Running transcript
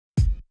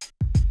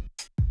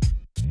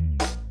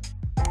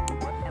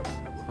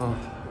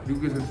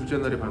미국에서 둘째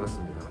날이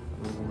밝았습니다.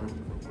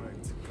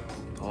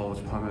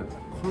 어젯밤에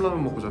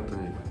컵라면 먹고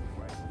잤더니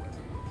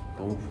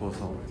너무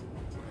부어서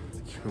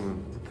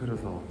지금은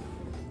호텔에서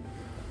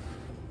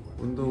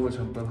운동을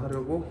잠깐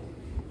하려고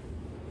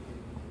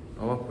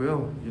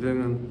나왔고요.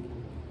 이래는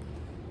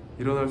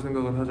일어날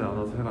생각을 하지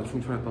않아서 해가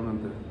충천에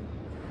떴는데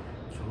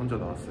저 혼자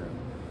나왔어요.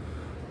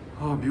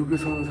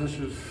 미국에서는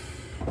사실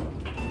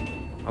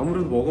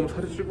아무래도 먹으면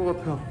살이 찔 것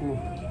같아갖고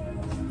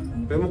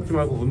빼먹지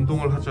말고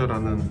운동을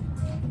하자라는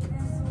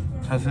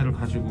자세를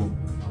가지고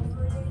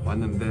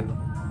왔는데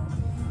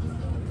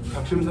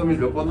작심삼일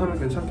몇 번 하면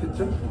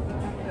괜찮겠죠?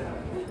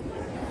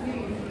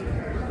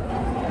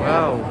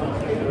 와우,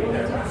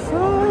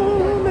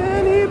 so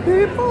many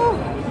people.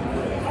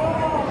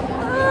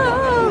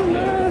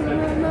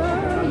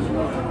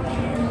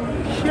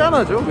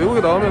 희한하죠? 외국에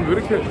나오면 왜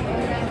이렇게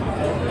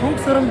한국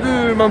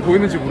사람들만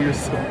보이는지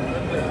모르겠어.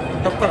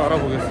 딱딱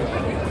알아보겠어.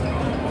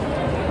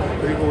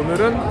 그리고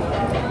오늘은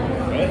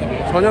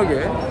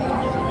저녁에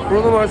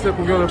브루노 마스의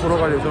공연을 보러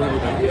갈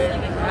예정입니다.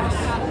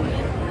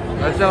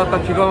 날짜가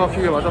딱 기가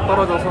막히게 맞아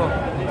떨어져서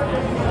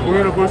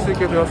공연을 볼 수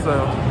있게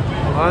되었어요.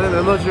 많은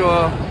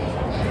에너지와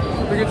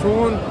되게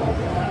좋은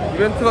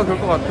이벤트가 될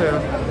것 같아요.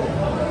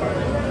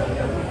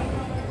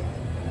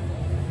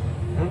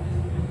 응?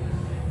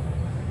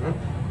 응?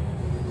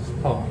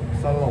 스파,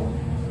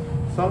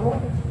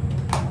 살롱?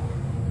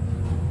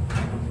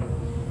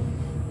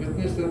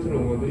 피트니스 센터로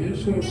온 건데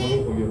 1층이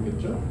바로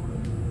거기였겠죠?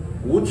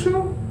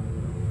 5층?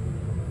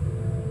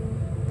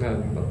 네,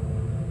 아닌가?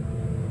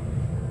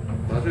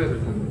 맞아야 될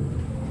텐데.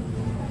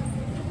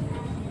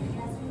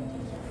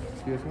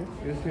 Excuse me?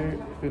 Is here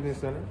fitness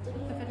center? The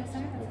fitness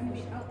center is going to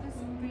be out this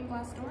green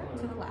glass door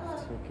to the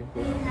left. Okay,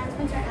 good.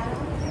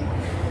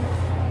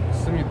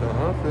 있습니다.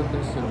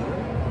 fitness center.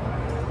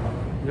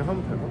 그냥 하면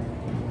되나?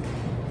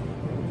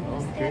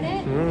 Get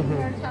it? Your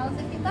towels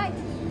if you'd like.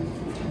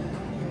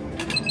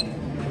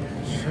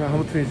 자,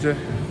 아무튼 이제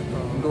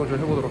운동을 좀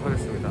해보도록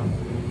하겠습니다.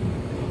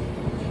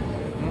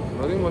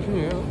 러닝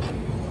머신이에요.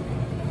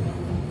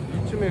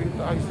 이쯤에 이렇게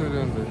딱 있어야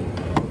되는데.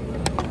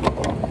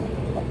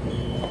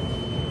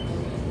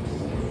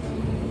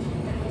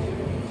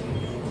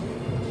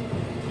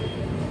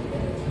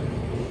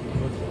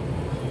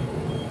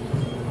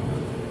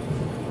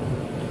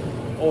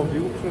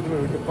 미국 친구들은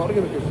왜 이렇게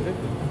빠르게 느껴지지?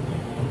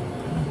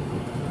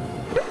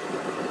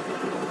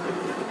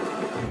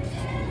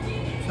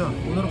 자,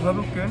 오늘은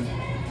가볍게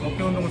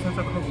어깨 운동을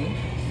살짝 하고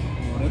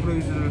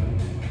레그레이즈를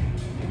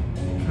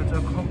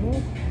살짝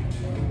하고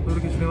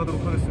이렇게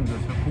진행하도록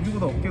하겠습니다. 제가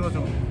보기보다 어깨가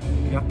좀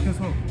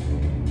약해서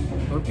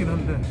넓긴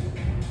한데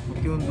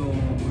어깨 운동을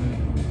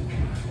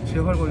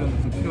재활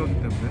관련도 좀 필요하기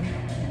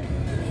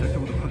때문에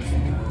시작해보도록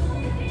하겠습니다.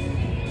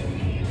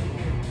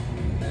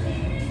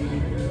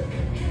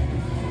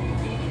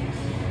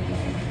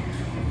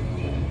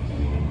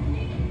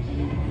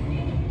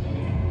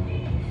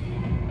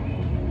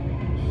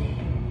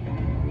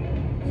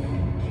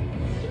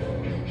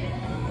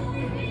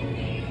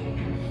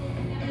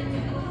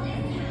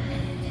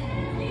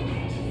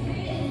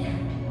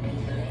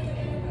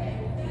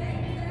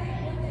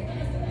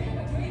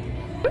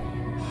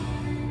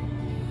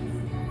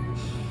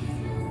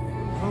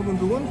 다음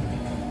운동은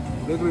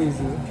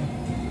레그레이즈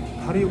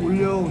다리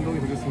올려 운동이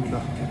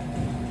되겠습니다.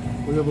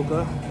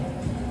 올려볼까요?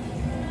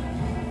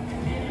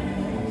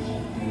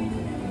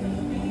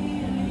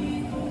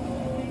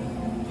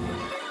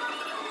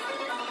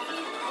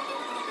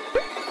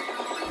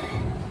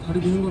 다리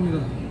미는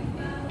겁니다.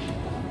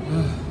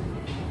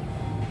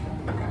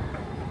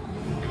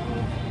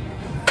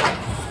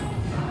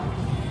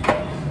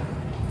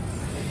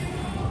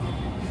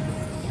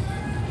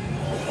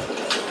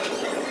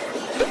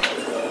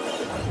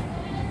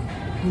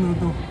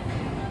 오늘도 끝.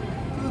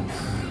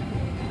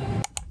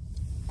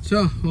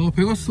 자,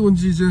 베가스 온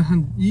지 이제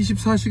한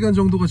 24시간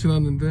정도가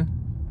지났는데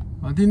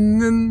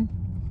맛있는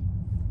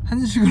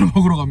한식을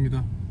먹으러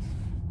갑니다.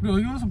 그리고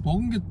여기 와서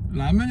먹은 게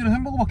라면이랑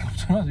햄버거밖에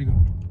없잖아 지금.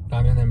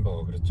 라면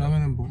햄버거 그렇죠.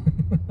 라면 햄버거.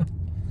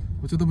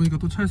 어쩌다 보니까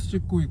또 차에서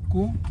찍고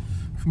있고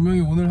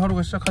분명히 오늘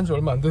하루가 시작한 지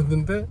얼마 안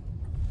됐는데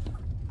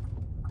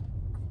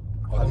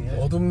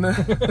어둡네.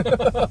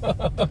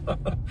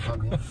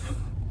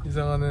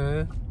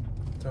 이상하네.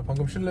 자,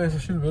 방금 실내에서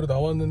실외로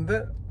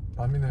나왔는데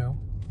밤이네요.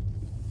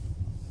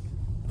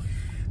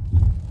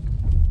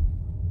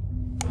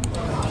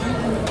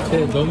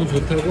 쟤 너무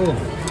좋다고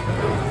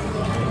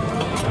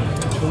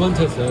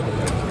도망쳤어요.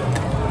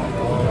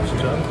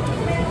 진짜?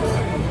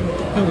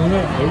 형 오늘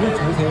얼굴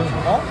좋으세요?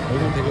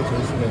 얼굴 되게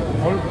좋으시네요.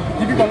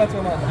 비비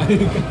발랐잖아. 아니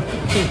그러니까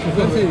그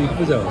컨셉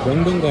이쁘죠?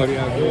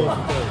 명동거리하고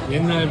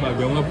옛날 막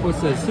영화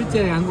포스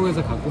실제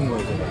한국에서 갖고 온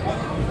거죠.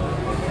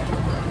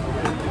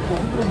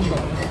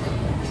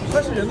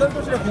 사실 옛날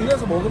도시락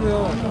국내에서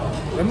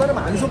먹으면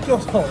웬만하면 안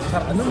섞여서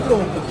잘 안 흔들어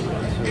먹거든요.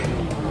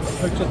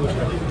 절제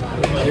도시락.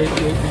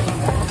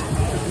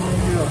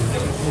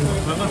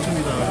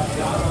 반갑습니다.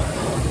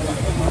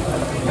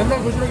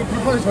 옛날 도시락의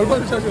불판의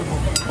절반을 차지했어.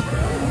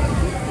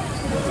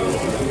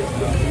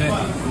 네.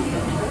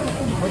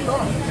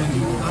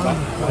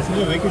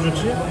 맛있네. 왜 이렇게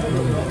좋지?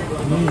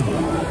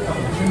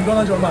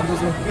 일어난 지 얼마 안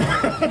돼서.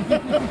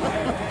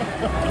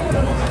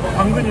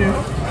 당근이에요?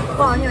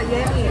 아니요,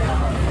 얘이에요.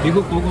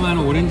 미국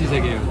고구마는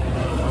오렌지색이에요.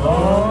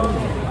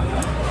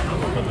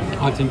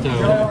 아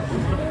진짜요?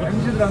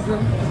 MZ들한테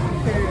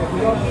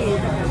여기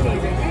이제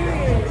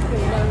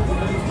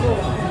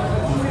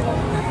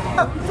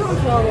엄청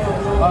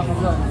좋아하거든요. 아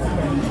감사합니다.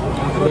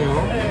 그래요?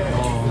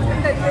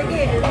 근데 되게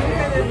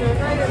요즘에는 요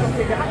사이에서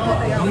되게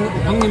핫하대요.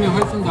 형님이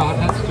훨씬 더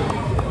핫하시죠?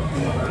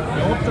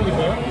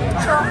 영업적이세요?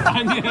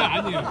 아니에요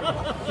아니에요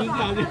진짜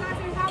아니에요.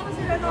 지금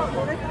사무실에서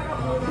노래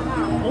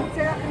부르다가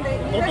제가 근데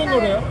어떤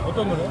노래요? 어떤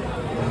노래?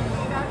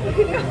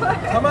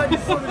 가만히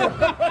있어 그래.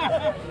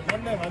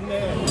 맞네.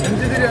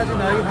 MZ들이 아주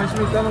나에게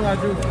관심이 있다는 거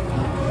아주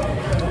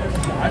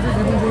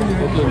기분 좋은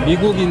일이에요. 또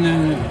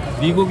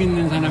미국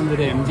있는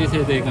사람들의 MZ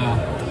세대가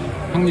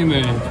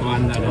형님을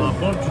좋아한다는.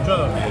 그건 진짜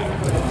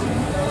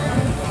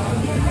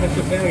팩트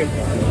빼야겠다.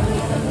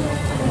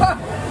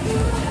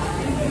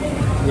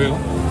 왜요?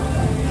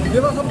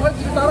 얘가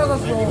 387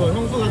 따라갔어. 이거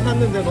형수가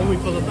샀는데 너무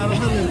이뻐서 따라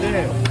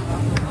샀는데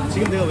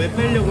지금 내가 왜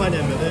빼려고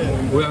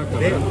하냐면은 뭐야 할까?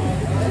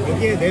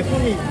 여기에 내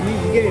손이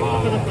이게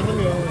왔다 갔다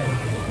하면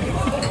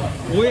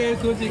오해의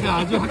소지가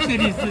아주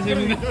확실히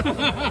있으시는.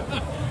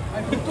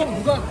 아니, 보통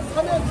누가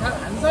사면 잘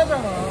안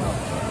사잖아.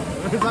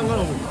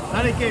 상관없어.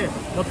 나는 이렇게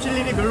겹칠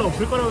일이 별로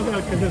없을 거라고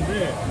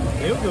생각했는데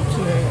매우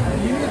겹치네.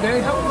 이미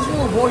내 향수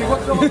뭐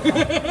이것저것.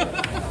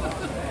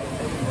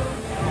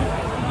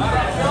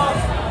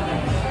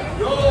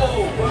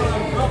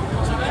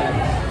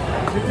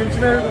 지금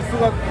김치맨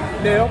국수가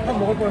내 에어팟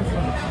먹을 뻔했어.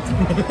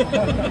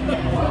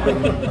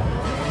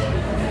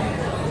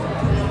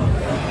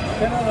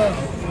 캐나다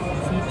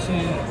스위치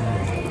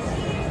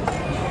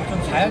좀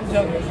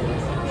자연적으로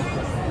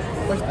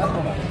훨씬 나은 것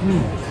같아.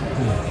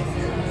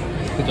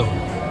 그죠?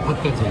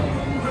 밖까지.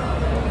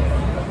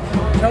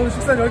 자, 오늘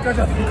식사는 여기까지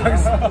하도록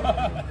하겠습니다.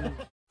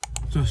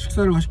 자,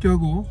 식사를 맛있게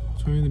하고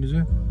저희는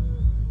이제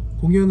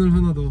공연을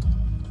하나 더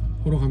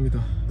보러 갑니다.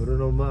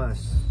 브루노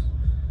마스.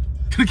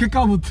 그렇게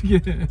까면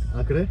어떡해.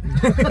 아 그래?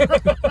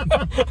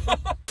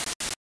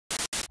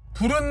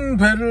 부른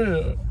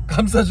배를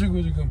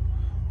감싸주고 지금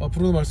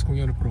브루노 마스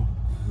공연을 보러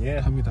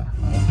갑니다.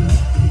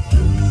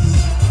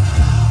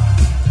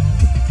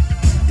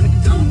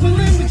 Don't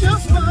believe me,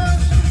 just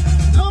watch.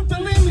 Don't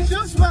believe me,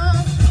 just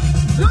watch.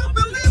 Don't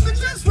believe me,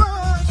 just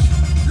watch.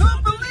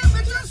 Don't believe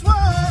me, just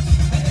watch.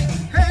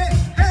 Hey,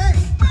 hey,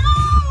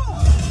 oh!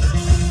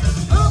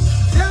 Up,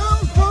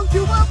 down, funk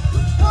you up.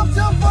 Up,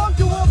 down, funk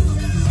you up.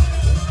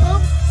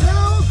 Up,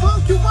 down,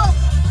 funk you up.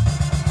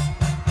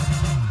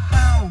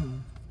 Ow.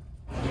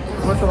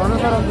 벌써 많은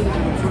사람들이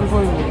지금 줄을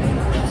서 있고.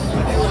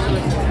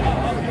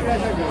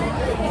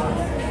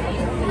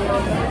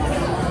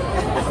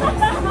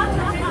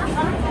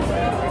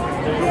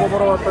 요거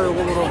보러 왔다,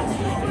 요거 보러.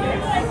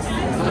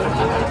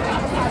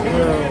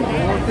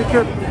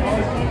 티켓.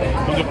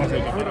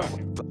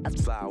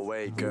 Fly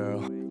away, girl.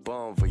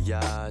 Bon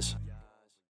voyage.